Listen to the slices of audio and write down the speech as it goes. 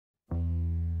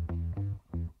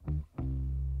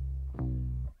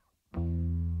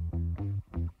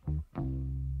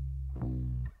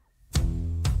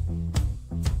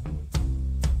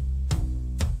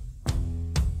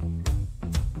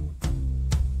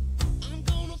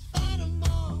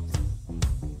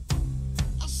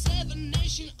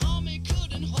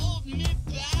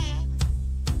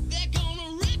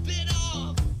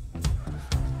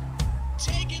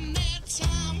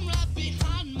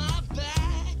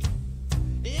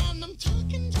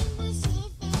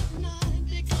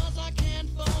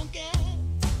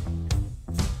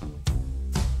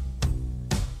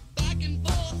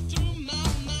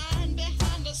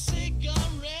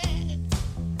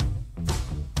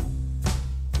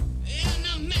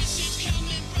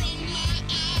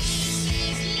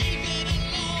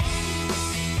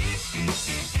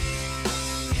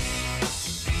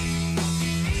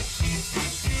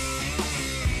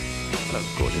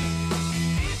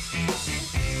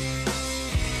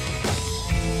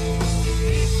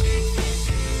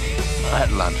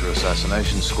Atlanta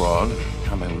assassination squad.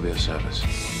 How may we be of service?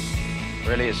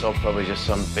 Really, it's all probably just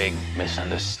some big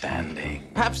misunderstanding.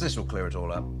 Perhaps this will clear it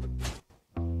all up.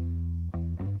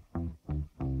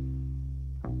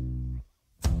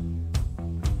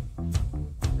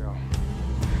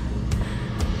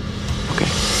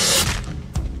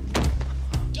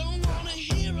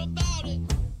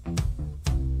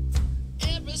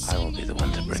 I will be the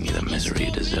one to bring you the misery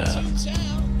you deserve.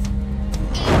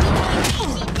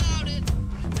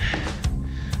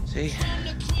 See?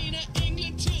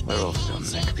 We're all still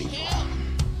neck people.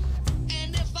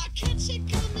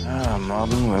 Ah,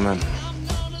 modern women.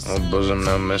 No bosom,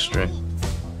 no mystery.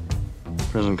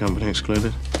 Present company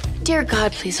excluded. Dear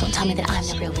God, please don't tell me that I'm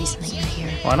the real reason that you're here.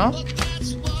 Why not?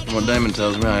 From what Damon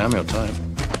tells me, I am your type.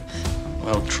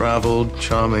 Well-traveled,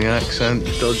 charming accent,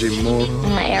 dodgy moral.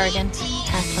 Arrogant,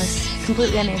 tactless,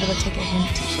 completely unable to take a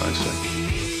hint. Precisely.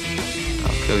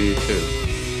 I'll kill you too.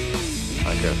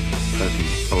 Like a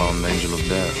potent, blonde angel of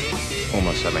death.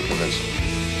 Almost had me convinced.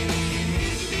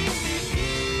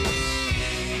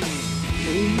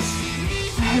 Please.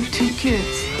 I have 2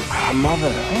 kids. Our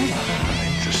mother.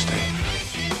 Oh, interesting.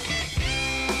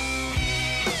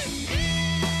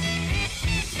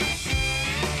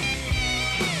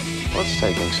 What's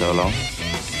taking so long?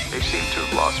 They seem to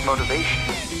have lost motivation.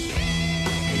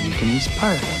 You can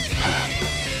inspire them.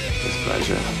 With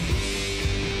pleasure.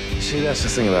 See, that's the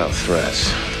thing about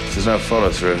threats. If there's no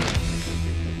follow-through,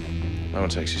 no one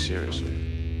takes you seriously.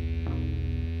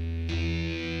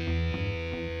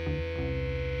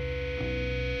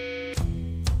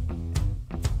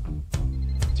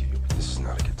 This is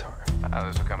not a guitar.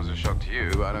 This will come as a shock to you,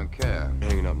 but I don't care.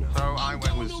 Hanging up now. So I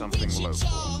went with something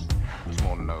local. It's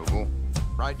more noble.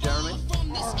 Right, Jeremy?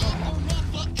 Trying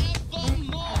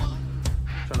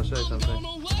to say something?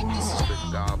 A bit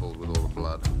garbled with all the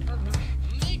blood.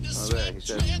 Oh, there, he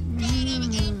said.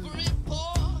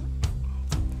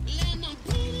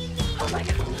 Oh my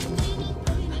God.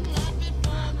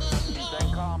 Stay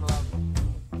calm, love.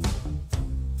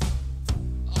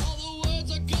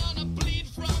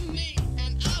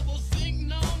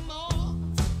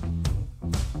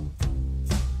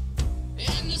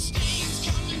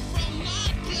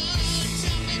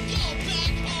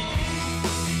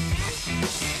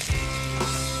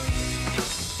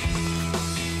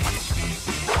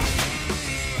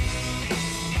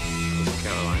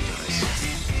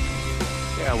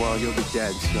 Yeah, well, you'll be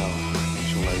dead, so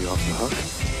she'll let you off the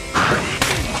hook.